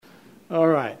All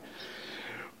right.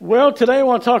 Well, today I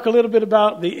want to talk a little bit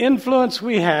about the influence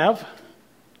we have,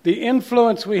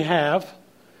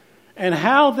 and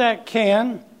how that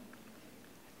can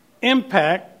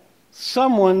impact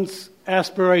someone's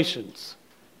aspirations.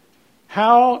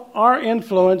 How our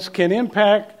influence can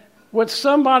impact what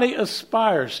somebody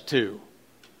aspires to.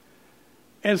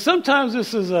 And sometimes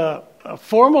this is a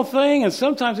formal thing, and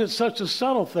sometimes it's such a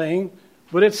subtle thing,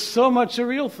 but it's so much a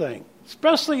real thing,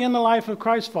 especially in the life of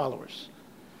Christ followers.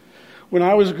 When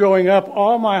I was growing up,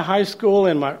 all my high school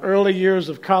and my early years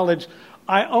of college,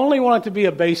 I only wanted to be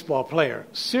a baseball player.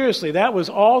 Seriously, that was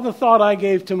all the thought I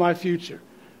gave to my future.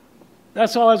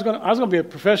 That's all I was going to be a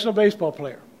professional baseball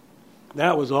player.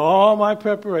 That was all my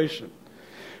preparation.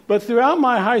 But throughout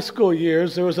my high school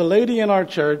years, there was a lady in our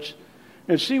church,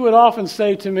 and she would often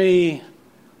say to me,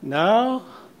 "No,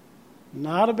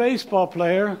 not a baseball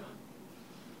player,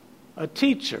 a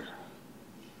teacher."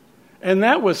 And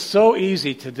that was so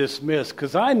easy to dismiss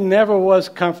because I never was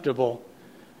comfortable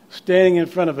standing in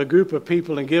front of a group of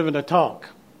people and giving a talk.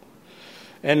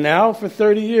 And now for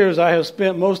 30 years, I have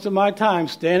spent most of my time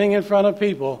standing in front of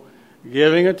people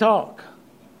giving a talk.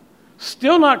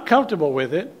 Still not comfortable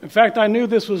with it. In fact, I knew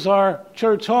this was our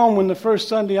church home when the first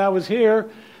Sunday I was here.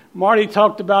 Marty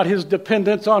talked about his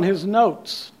dependence on his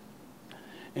notes.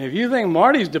 And if you think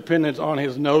Marty's dependence on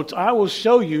his notes, I will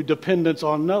show you dependence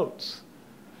on notes.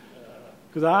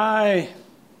 Because I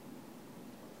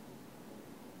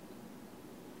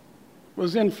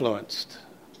was influenced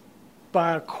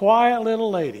by a quiet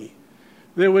little lady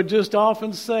that would just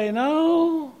often say,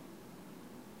 "No,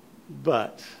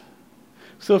 but."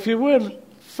 So if you would,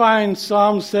 find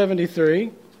Psalm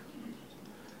 73.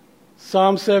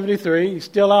 Psalm 73. You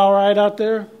still all right out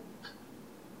there?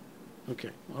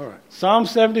 Okay, all right. Psalm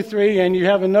 73, and you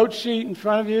have a note sheet in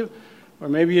front of you, or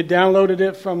maybe you downloaded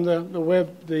it from the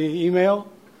web, the email.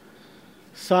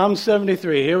 Psalm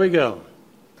 73, here we go.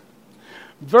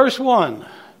 Verse 1.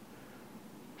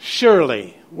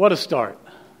 Surely, what a start.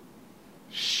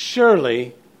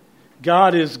 Surely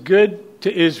God is good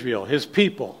to Israel, his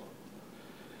people.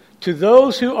 To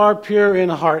those who are pure in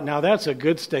heart. Now that's a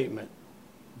good statement.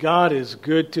 God is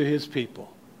good to his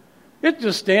people. It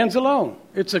just stands alone.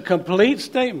 It's a complete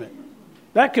statement.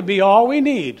 That could be all we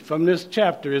need from this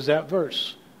chapter is that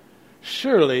verse.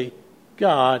 Surely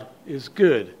God is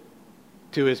good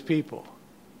to his people.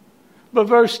 But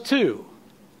verse 2,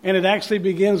 and it actually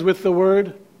begins with the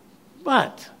word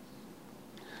but.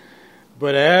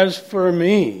 But as for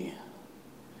me,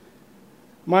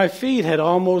 my feet had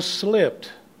almost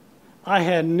slipped. I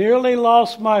had nearly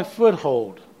lost my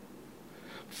foothold.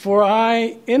 For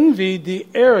I envied the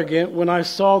arrogant when I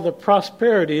saw the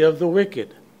prosperity of the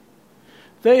wicked.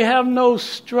 They have no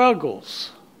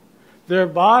struggles. Their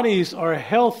bodies are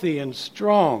healthy and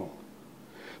strong.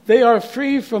 They are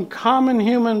free from common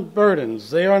human burdens.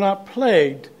 They are not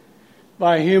plagued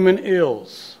by human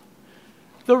ills.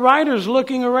 The writer's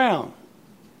looking around.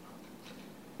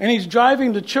 And he's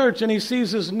driving to church and he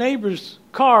sees his neighbor's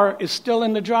car is still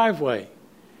in the driveway.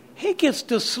 He gets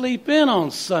to sleep in on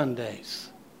Sundays.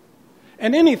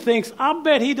 And then he thinks, I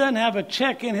bet he doesn't have a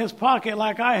check in his pocket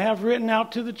like I have written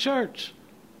out to the church.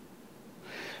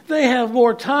 They have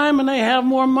more time and they have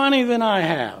more money than I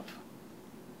have.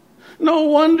 No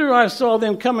wonder I saw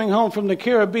them coming home from the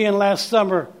Caribbean last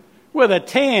summer with a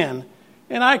tan,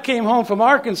 and I came home from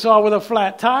Arkansas with a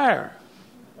flat tire.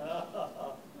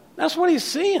 That's what he's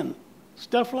seeing.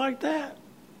 Stuff like that.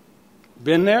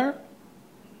 Been there?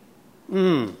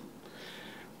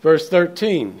 Verse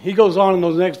 13. He goes on in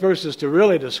those next verses to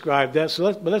really describe that.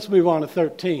 But let's move on to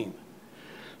 13.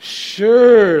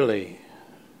 Surely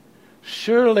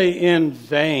in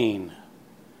vain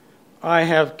I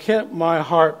have kept my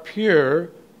heart pure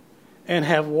and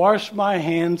have washed my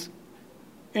hands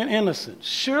in innocence.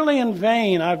 Surely in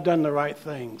vain I've done the right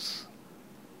things.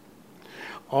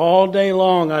 All day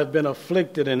long I've been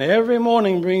afflicted, and every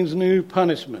morning brings new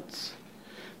punishments.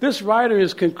 This writer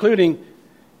is concluding,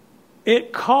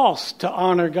 it costs to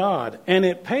honor God, and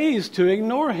it pays to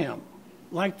ignore him,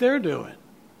 like they're doing.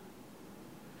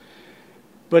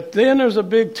 But then there's a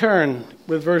big turn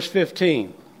with verse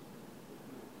 15.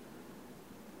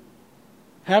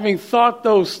 Having thought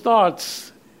those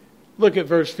thoughts, look at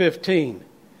verse 15.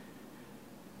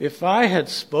 If I had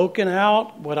spoken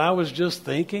out what I was just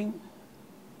thinking,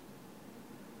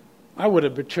 I would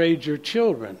have betrayed your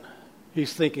children,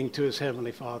 he's thinking to his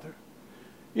heavenly Father.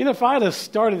 You know, if I'd have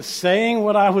started saying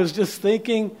what I was just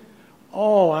thinking,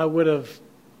 I would have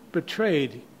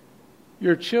betrayed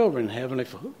your children, Heavenly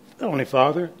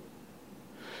Father.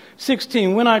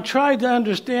 16, when I tried to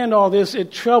understand all this,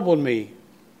 it troubled me.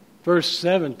 Verse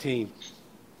 17,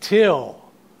 till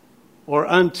or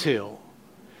until.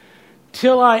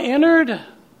 Till I entered,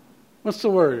 what's the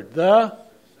word? The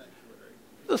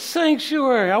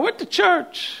sanctuary. I went to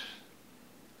church.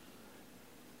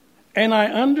 And I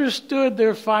understood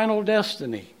their final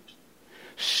destiny.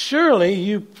 Surely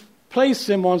you place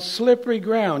them on slippery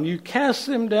ground. You cast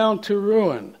them down to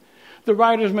ruin. The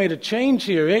writers made a change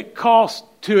here. It cost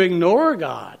to ignore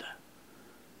God.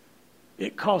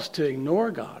 It cost to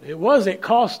ignore God. It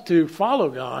cost to follow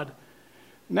God.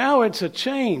 Now it's a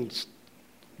change.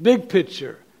 Big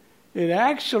picture. It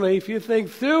actually, if you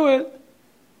think through it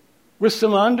with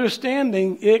some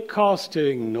understanding, it costs to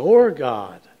ignore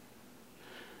God.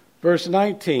 Verse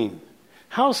 19.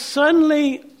 How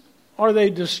suddenly are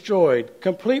they destroyed,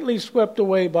 completely swept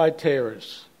away by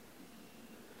terrors.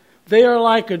 They are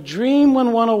like a dream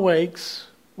when one awakes.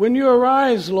 When you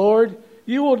arise, Lord,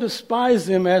 you will despise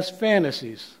them as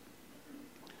fantasies.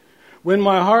 When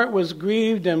my heart was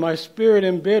grieved and my spirit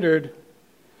embittered,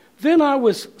 then I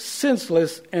was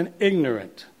senseless and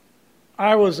ignorant.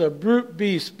 I was a brute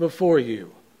beast before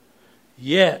you.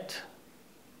 Yet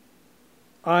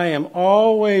I am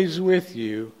always with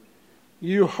you.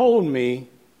 You hold me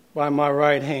by my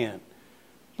right hand.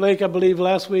 Blake, I believe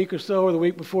last week or so, or the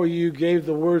week before, you gave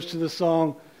the words to the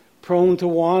song, Prone to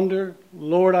Wander.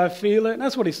 Lord, I feel it.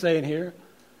 That's what he's saying here.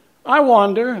 I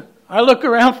wander. I look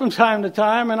around from time to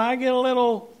time, and I get a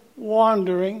little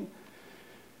wandering.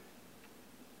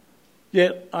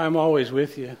 Yet I'm always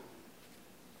with you.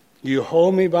 You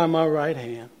hold me by my right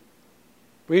hand.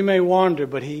 We may wander,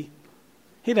 but he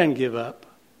doesn't give up.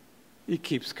 He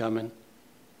keeps coming.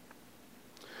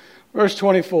 Verse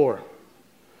 24.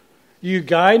 You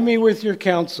guide me with your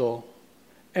counsel,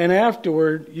 and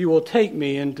afterward you will take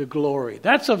me into glory.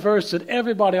 That's a verse that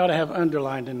everybody ought to have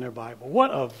underlined in their Bible.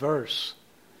 What a verse.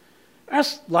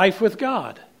 That's life with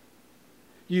God.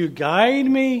 You guide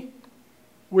me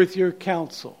with your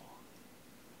counsel.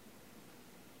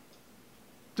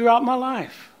 Throughout my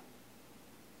life,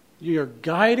 you're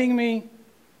guiding me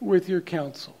with your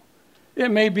counsel. It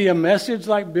may be a message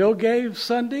like Bill gave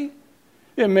Sunday.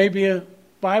 It may be a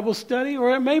Bible study,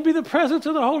 or it may be the presence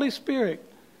of the Holy Spirit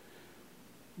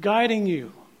guiding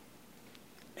you.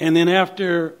 And then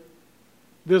after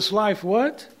this life,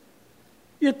 what?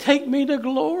 You take me to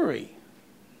glory.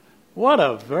 What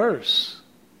a verse.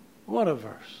 What a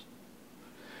verse.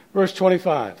 Verse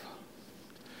 25.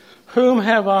 Whom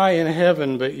have I in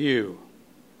heaven but you?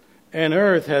 And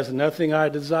earth has nothing I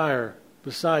desire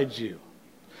besides you.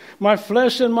 My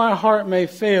flesh and my heart may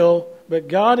fail, but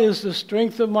God is the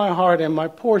strength of my heart and my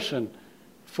portion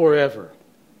forever.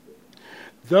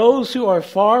 Those who are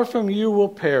far from you will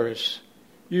perish.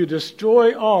 You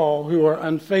destroy all who are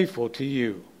unfaithful to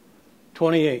you.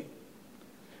 28.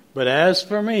 But as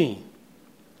for me,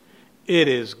 it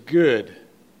is good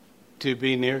to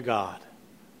be near God.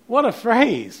 What a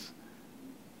phrase.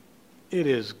 It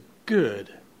is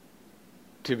good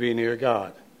to be near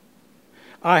God.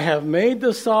 I have made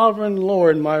the sovereign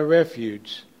Lord my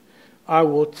refuge. I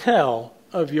will tell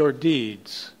of your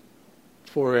deeds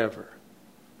forever.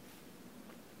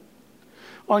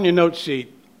 On your note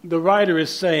sheet, the writer is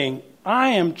saying, I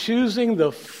am choosing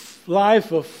the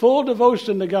life of full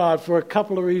devotion to God for a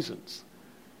couple of reasons.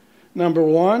 Number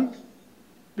one,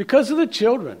 because of the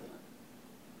children.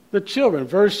 The children,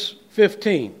 verse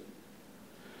 15.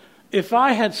 If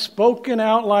I had spoken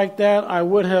out like that, I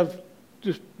would have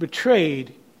just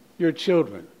betrayed your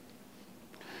children.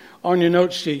 On your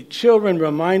note sheet, children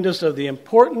remind us of the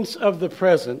importance of the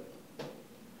present.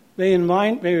 They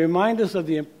remind us of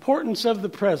the importance of the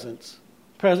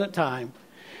present time.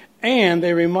 And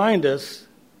they remind us,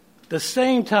 at the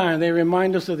same time, they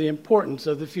remind us of the importance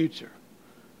of the future.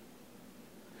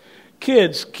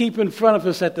 Kids keep in front of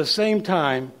us at the same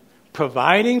time,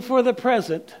 providing for the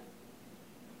present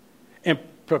and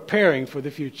preparing for the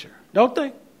future. Don't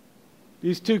they?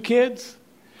 These two kids,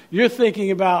 you're thinking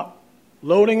about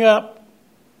loading up.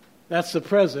 That's the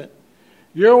present.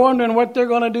 You're wondering what they're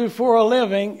going to do for a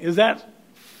living. Is that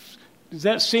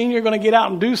senior going to get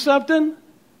out and do something?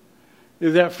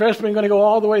 Is that freshman going to go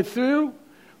all the way through?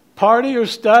 Party or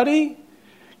study?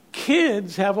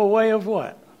 Kids have a way of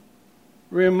what?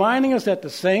 Reminding us at the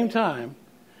same time,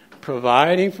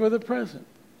 providing for the present,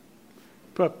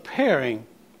 preparing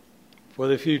for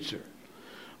the future.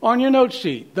 On your note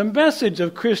sheet, the message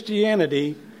of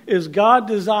Christianity is God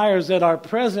desires that our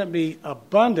present be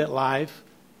abundant life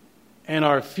and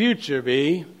our future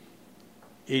be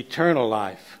eternal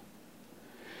life.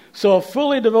 So a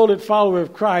fully devoted follower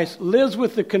of Christ lives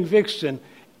with the conviction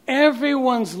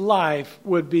everyone's life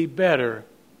would be better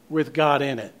with God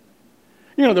in it.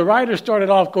 You know, the writer started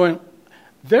off going,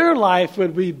 Their life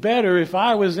would be better if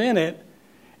I was in it.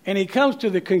 And he comes to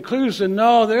the conclusion,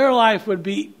 no, their life would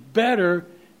be better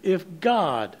if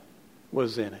God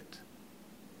was in it.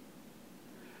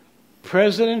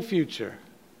 Present and future,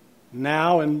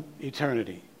 now and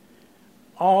eternity.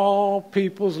 All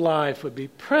people's life would be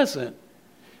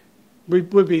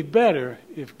would be better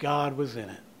if God was in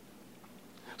it.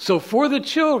 So for the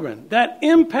children, that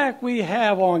impact we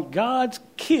have on God's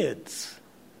kids,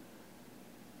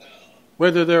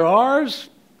 whether they're ours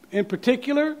in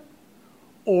particular,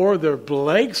 or they're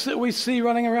Blakes that we see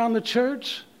running around the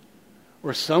church,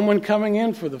 or someone coming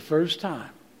in for the first time,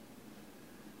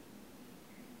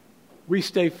 we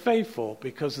stay faithful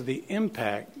because of the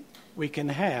impact we can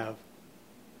have.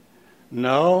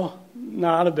 No,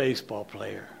 not a baseball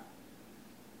player,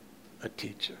 a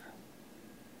teacher.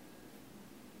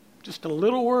 Just a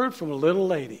little word from a little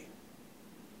lady.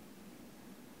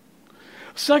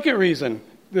 Second reason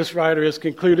this writer has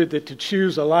concluded that to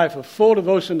choose a life of full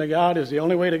devotion to God is the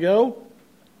only way to go.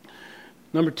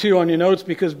 Number 2 on your notes,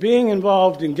 because being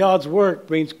involved in God's work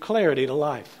brings clarity to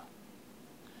life.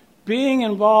 Being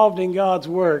involved in God's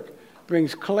work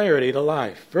brings clarity to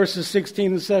life. Verses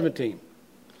 16 and 17.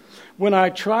 When I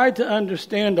tried to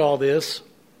understand all this,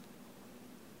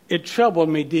 it troubled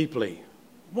me deeply.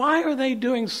 Why are they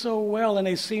doing so well and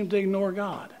they seem to ignore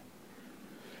God?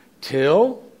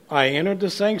 Till I entered the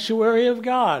sanctuary of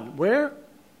God. Where?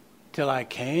 Till I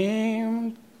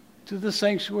came to the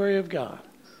sanctuary of God.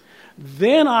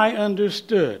 Then I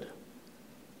understood.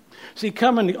 See,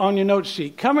 coming on your note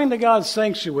sheet, coming to God's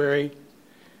sanctuary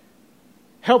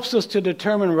helps us to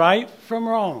determine right from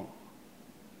wrong.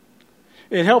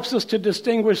 It helps us to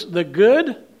distinguish the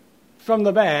good from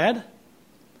the bad.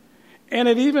 And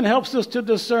it even helps us to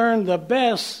discern the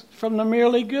best from the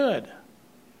merely good.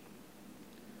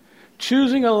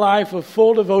 Choosing a life of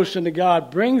full devotion to God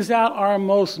brings out our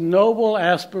most noble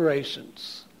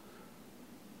aspirations.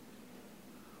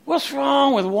 What's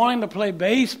wrong with wanting to play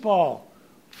baseball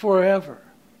forever?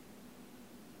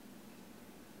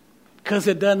 Because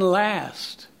it doesn't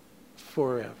last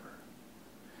forever.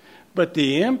 But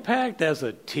the impact as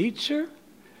a teacher,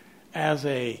 as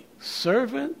a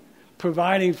servant,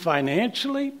 providing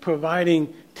financially,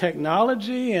 providing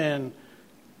technology and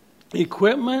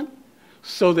equipment,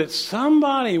 so that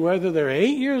somebody, whether they're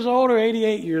 8 years old or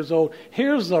 88 years old,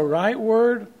 hears the right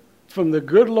word from the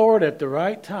good Lord at the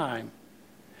right time,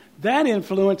 that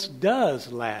influence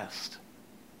does last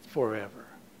forever.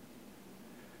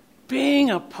 Being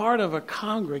a part of a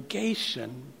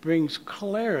congregation brings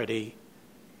clarity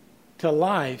to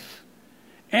life,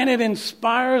 and it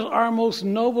inspires our most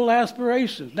noble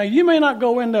aspirations. Now, you may not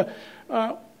go into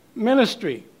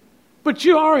ministry, but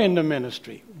you are in the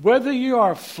ministry. Whether you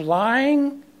are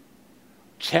flying,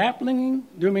 chaplaining,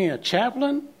 a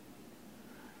chaplain,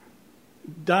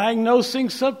 diagnosing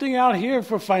something out here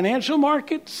for financial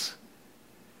markets,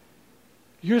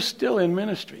 you're still in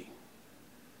ministry.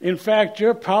 In fact,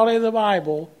 you're probably the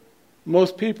Bible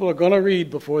most people are going to read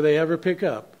before they ever pick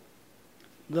up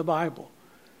the Bible.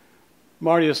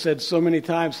 Marty has said so many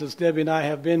times since Debbie and I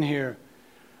have been here,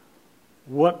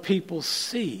 what people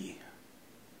see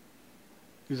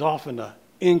is often an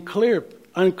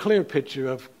unclear picture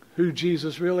of who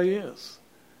Jesus really is.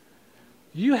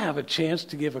 You have a chance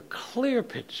to give a clear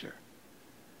picture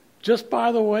just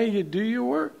by the way you do your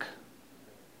work,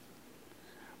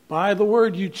 by the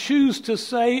word you choose to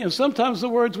say, and sometimes the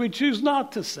words we choose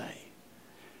not to say.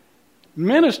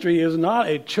 Ministry is not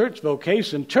a church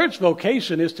vocation. Church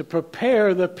vocation is to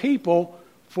prepare the people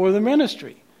for the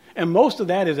ministry. And most of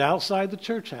that is outside the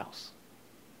church house.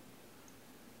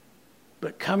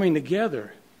 But coming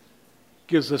together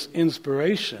gives us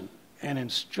inspiration and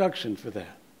instruction for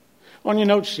that. On your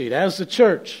note sheet, as the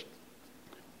church,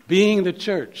 being the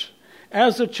church,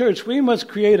 as a church, we must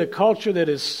create a culture that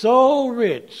is so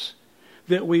rich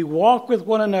that we walk with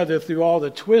one another through all the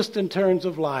twists and turns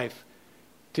of life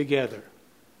together.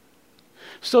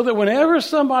 So that whenever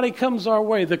somebody comes our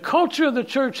way, the culture of the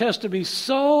church has to be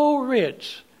so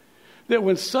rich that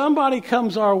when somebody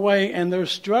comes our way and they're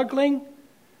struggling,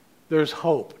 there's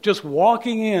hope. Just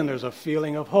walking in, there's a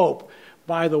feeling of hope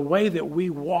by the way that we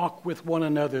walk with one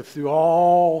another through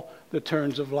all the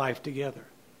turns of life together.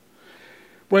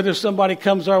 Whether somebody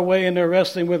comes our way and they're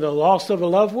wrestling with the loss of a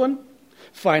loved one,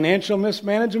 financial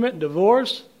mismanagement,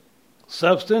 divorce,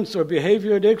 substance or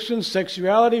behavior addiction,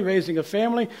 sexuality, raising a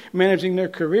family, managing their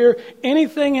career,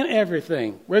 anything and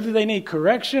everything, whether they need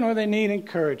correction or they need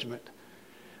encouragement,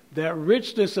 that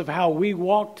richness of how we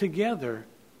walk together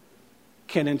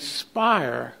can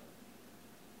inspire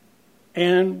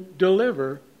and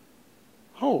deliver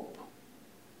hope.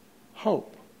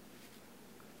 Hope.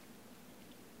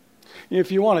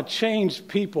 If you want to change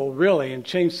people really and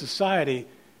change society,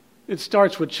 it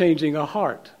starts with changing a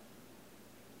heart.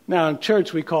 Now in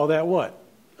church we call that what?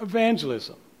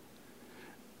 Evangelism.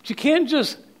 But you can't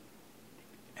just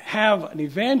have an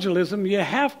evangelism, you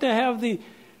have to have the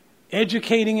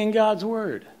educating in God's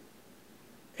Word.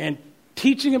 And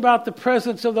teaching about the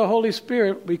presence of the Holy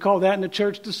Spirit, we call that in the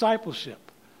church discipleship.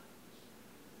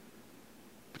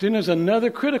 But then there's another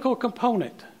critical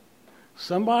component.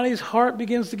 Somebody's heart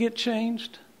begins to get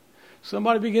changed.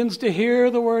 Somebody begins to hear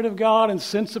the Word of God and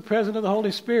sense the presence of the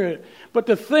Holy Spirit. But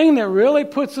the thing that really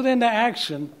puts it into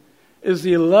action is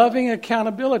the loving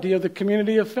accountability of the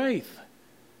community of faith.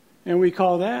 And we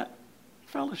call that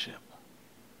fellowship.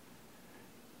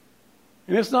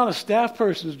 And it's not a staff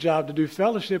person's job to do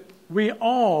fellowship. We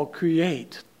all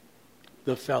create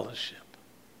the fellowship.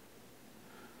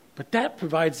 But that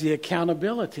provides the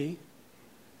accountability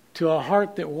to a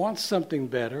heart that wants something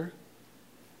better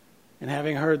and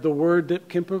having heard the Word that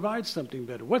can provide something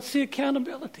better. What's the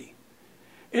accountability?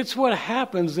 It's what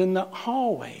happens in the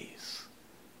hallways.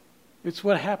 It's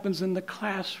what happens in the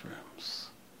classrooms.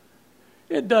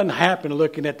 It doesn't happen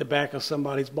looking at the back of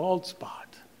somebody's bald spot.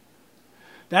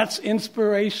 That's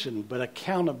inspiration, but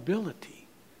accountability,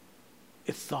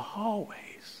 it's the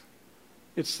hallways.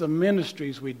 It's the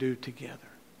ministries we do together.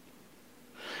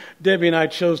 Debbie and I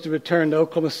chose to return to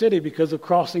Oklahoma City because of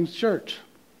Crossings Church.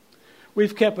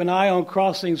 We've kept an eye on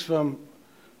Crossings for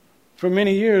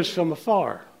many years from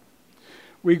afar.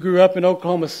 We grew up in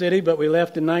Oklahoma City, but we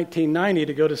left in 1990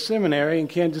 to go to seminary in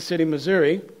Kansas City,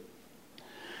 Missouri.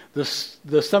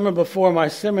 The summer before my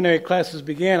seminary classes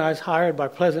began, I was hired by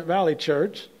Pleasant Valley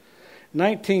Church. In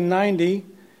the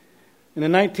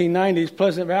 1990s,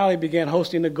 Pleasant Valley began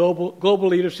hosting the Global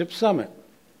Leadership Summit.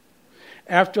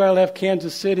 After I left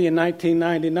Kansas City in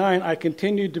 1999, I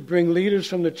continued to bring leaders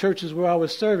from the churches where I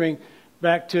was serving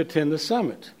back to attend the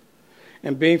summit.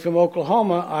 And being from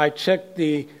Oklahoma, I checked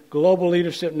the Global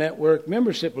Leadership Network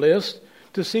membership list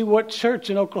to see what church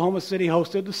in Oklahoma City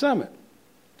hosted the summit.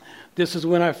 This is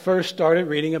when I first started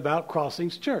reading about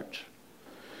Crossings Church.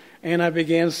 And I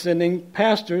began sending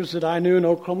pastors that I knew in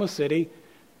Oklahoma City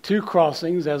to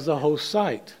Crossings as the host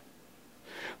site.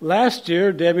 Last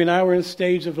year, Debbie and I were in a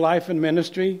stage of life and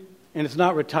ministry, and it's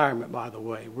not retirement, by the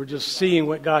way. We're just seeing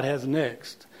what God has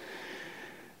next.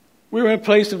 We were in a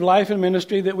place of life and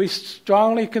ministry that we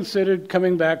strongly considered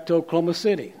coming back to Oklahoma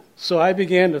City. So I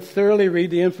began to thoroughly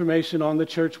read the information on the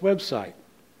church website.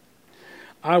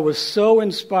 I was so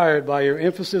inspired by your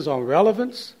emphasis on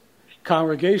relevance,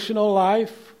 congregational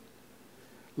life,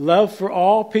 love for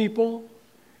all people,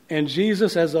 and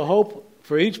Jesus as a hope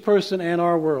for each person and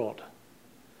our world.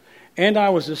 And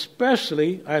I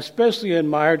especially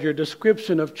admired your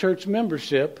description of church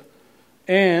membership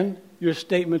and your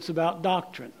statements about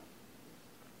doctrine.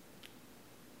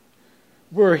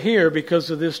 We're here because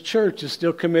of this church is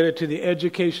still committed to the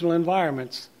educational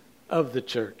environments of the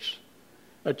church.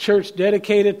 A church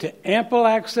dedicated to ample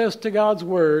access to God's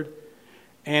Word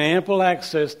and ample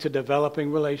access to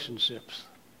developing relationships.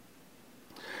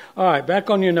 All right, back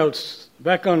on your notes,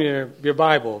 back on your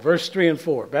Bible, verse 3 and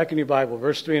 4. Back in your Bible,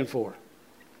 verse 3 and 4.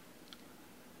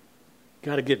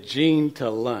 Got to get Gene to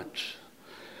lunch.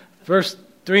 Verse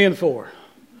 3 and 4.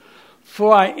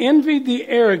 For I envied the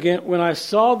arrogant when I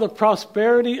saw the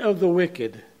prosperity of the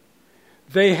wicked.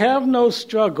 They have no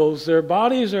struggles. Their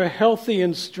bodies are healthy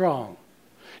and strong.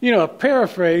 You know,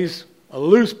 a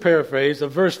loose paraphrase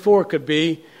of verse 4 could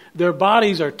be, their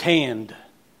bodies are tanned.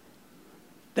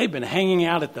 They've been hanging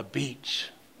out at the beach.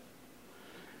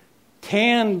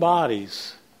 Tanned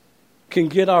bodies can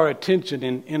get our attention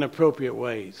in inappropriate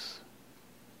ways.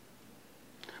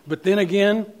 But then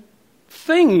again,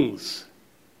 things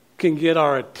can get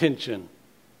our attention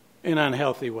in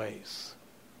unhealthy ways.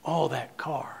 All that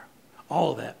car,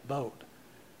 all that boat.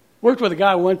 Worked with a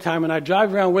guy one time, and I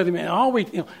drive around with him, and always,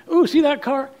 ooh, see that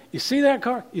car? You see that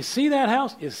car? You see that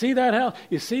house? You see that house?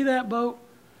 You see that boat?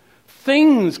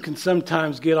 Things can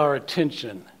sometimes get our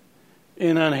attention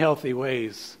in unhealthy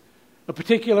ways. A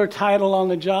particular title on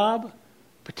the job,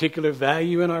 particular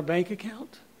value in our bank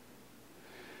account.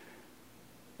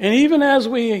 And even as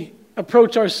we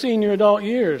approach our senior adult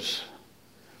years,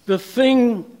 the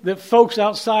thing that folks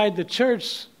outside the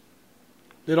church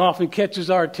that often catches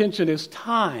our attention is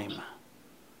time.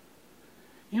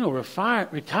 You know,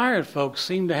 retired folks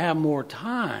seem to have more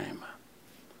time.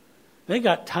 They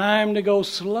got time to go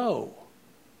slow,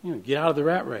 get out of the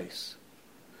rat race.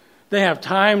 They have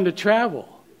time to travel.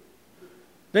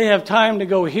 They have time to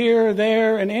go here,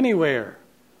 there, and anywhere.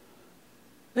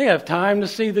 They have time to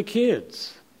see the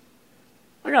kids.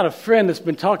 I got a friend that's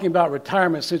been talking about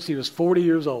retirement since he was 40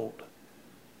 years old.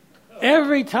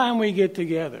 Every time we get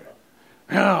together,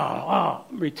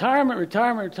 retirement.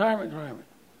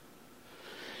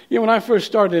 You know, when I first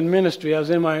started in ministry, I was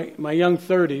in my young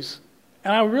 30s,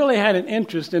 and I really had an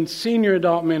interest in senior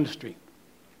adult ministry.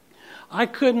 I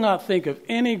could not think of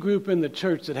any group in the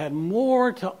church that had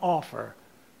more to offer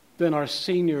than our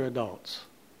senior adults.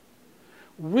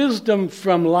 Wisdom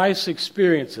from life's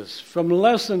experiences, from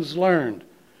lessons learned,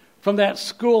 from that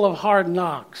school of hard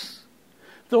knocks.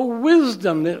 The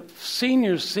wisdom that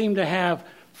seniors seem to have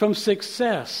from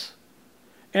success,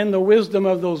 and the wisdom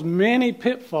of those many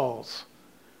pitfalls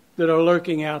that are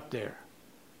lurking out there.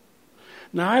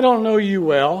 Now, I don't know you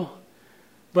well,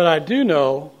 but I do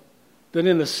know that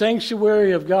in the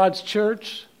sanctuary of God's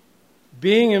church,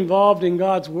 being involved in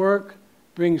God's work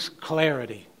brings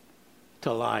clarity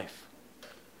to life.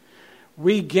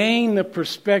 We gain the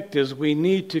perspectives we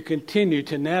need to continue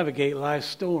to navigate life's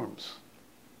storms.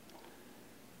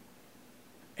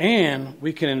 And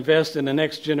we can invest in the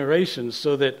next generation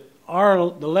so that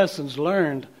the lessons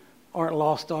learned aren't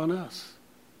lost on us.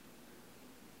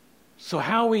 So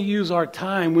how we use our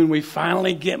time when we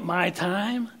finally get my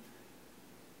time,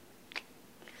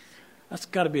 that's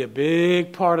got to be a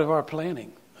big part of our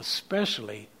planning,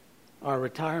 especially our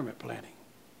retirement planning.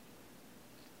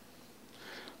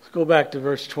 Let's go back to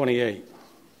verse 28.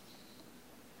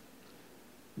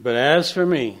 But as for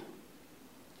me,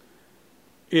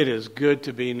 it is good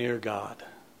to be near God.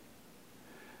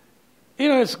 You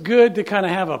know, it's good to kind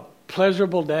of have a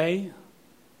pleasurable day,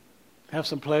 have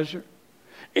some pleasure.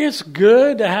 It's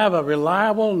good to have a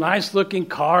reliable, nice-looking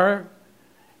car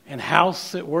and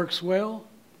house that works well.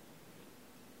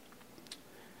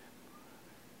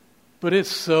 But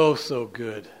it's so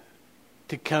good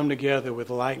to come together with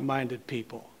like-minded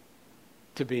people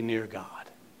to be near God.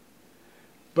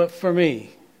 But for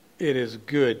me, it is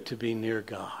good to be near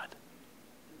God.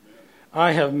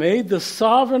 I have made the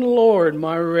sovereign Lord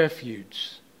my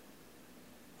refuge.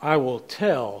 I will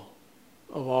tell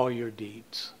of all your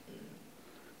deeds.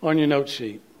 On your note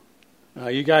sheet.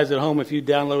 You guys at home, if you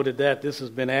downloaded that, this has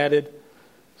been added.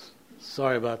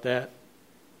 Sorry about that.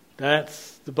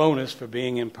 That's the bonus for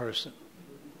being in person.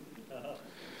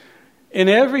 In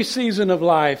every season of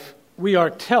life, we are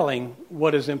telling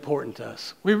what is important to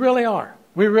us. We really are.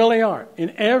 We really are.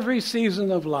 In every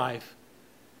season of life,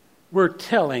 we're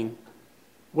telling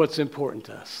what's important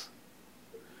to us.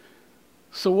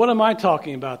 So what am I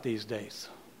talking about these days?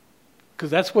 Because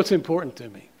that's what's important to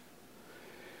me.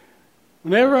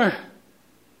 Whenever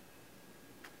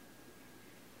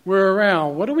we're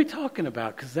around, what are we talking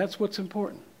about? Because that's what's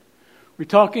important. We're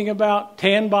talking about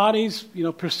tan bodies,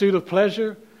 pursuit of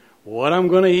pleasure, what I'm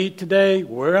going to eat today,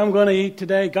 where I'm going to eat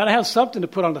today. Got to have something to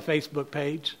put on the Facebook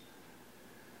page.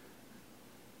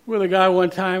 With a guy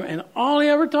one time, and all he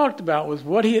ever talked about was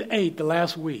what he had ate the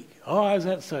last week. Oh, I was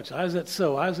at such, I was at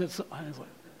so, I was at so. I was like,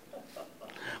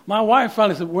 my wife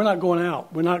finally said, we're not going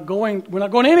out. We're not going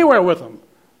anywhere with them.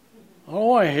 I don't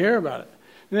want to hear about it.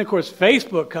 And then, of course,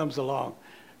 Facebook comes along.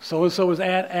 So-and-so was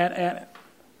at.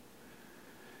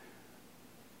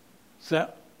 So,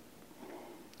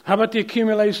 how about the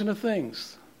accumulation of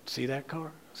things? See that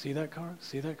car? See that car?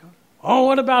 See that car? Oh,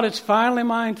 what about it's finally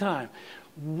mine time?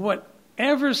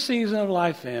 Whatever season of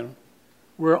life in,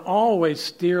 we're always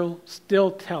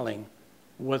still telling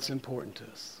what's important to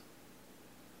us.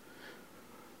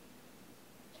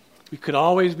 We could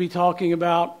always be talking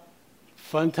about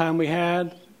fun time we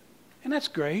had, and that's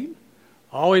great.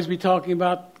 Always be talking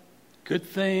about good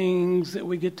things that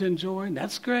we get to enjoy, and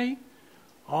that's great.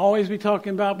 Always be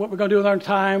talking about what we're going to do with our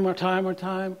time.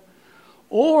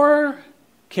 Or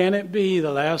can it be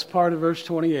the last part of verse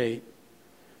 28?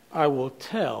 I will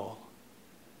tell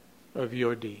of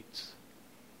your deeds.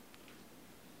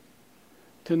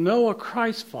 To know a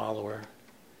Christ follower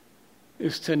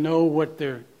is to know what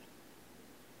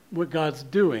God's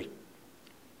doing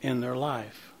in their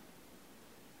life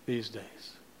these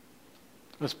days.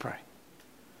 Let's pray.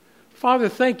 Father,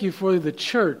 thank you for the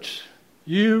church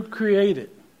you created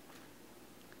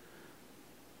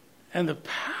and the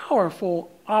powerful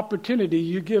opportunity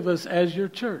you give us as your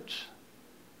church.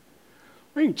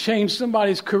 We can change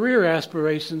somebody's career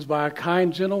aspirations by a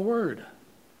kind, gentle word.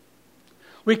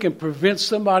 We can prevent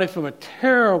somebody from a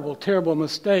terrible, terrible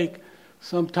mistake,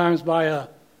 sometimes by a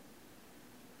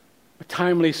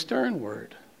timely, stern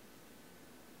word.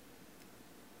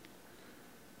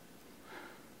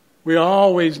 We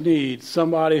always need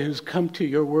somebody who's come to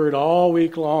your word all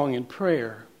week long in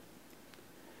prayer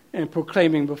and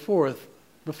proclaiming before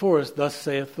us, thus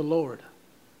saith the Lord.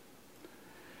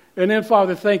 And then,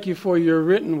 Father, thank you for your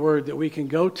written word that we can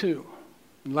go to.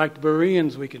 Like the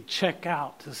Bereans, we can check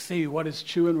out to see what is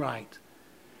true and right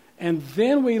And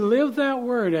then we live that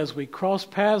word as we cross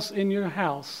paths in your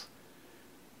house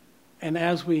and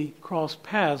as we cross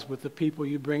paths with the people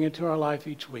you bring into our life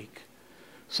each week.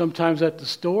 Sometimes at the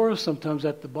store, sometimes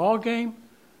at the ball game,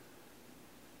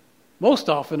 most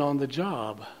often on the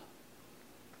job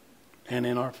and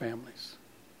in our families.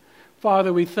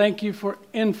 Father, we thank you for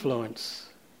influence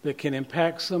that can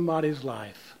impact somebody's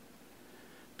life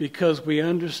because we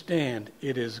understand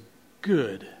it is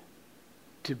good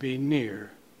to be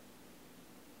near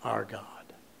our God.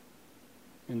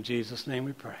 In Jesus' name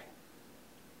we pray.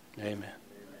 Amen.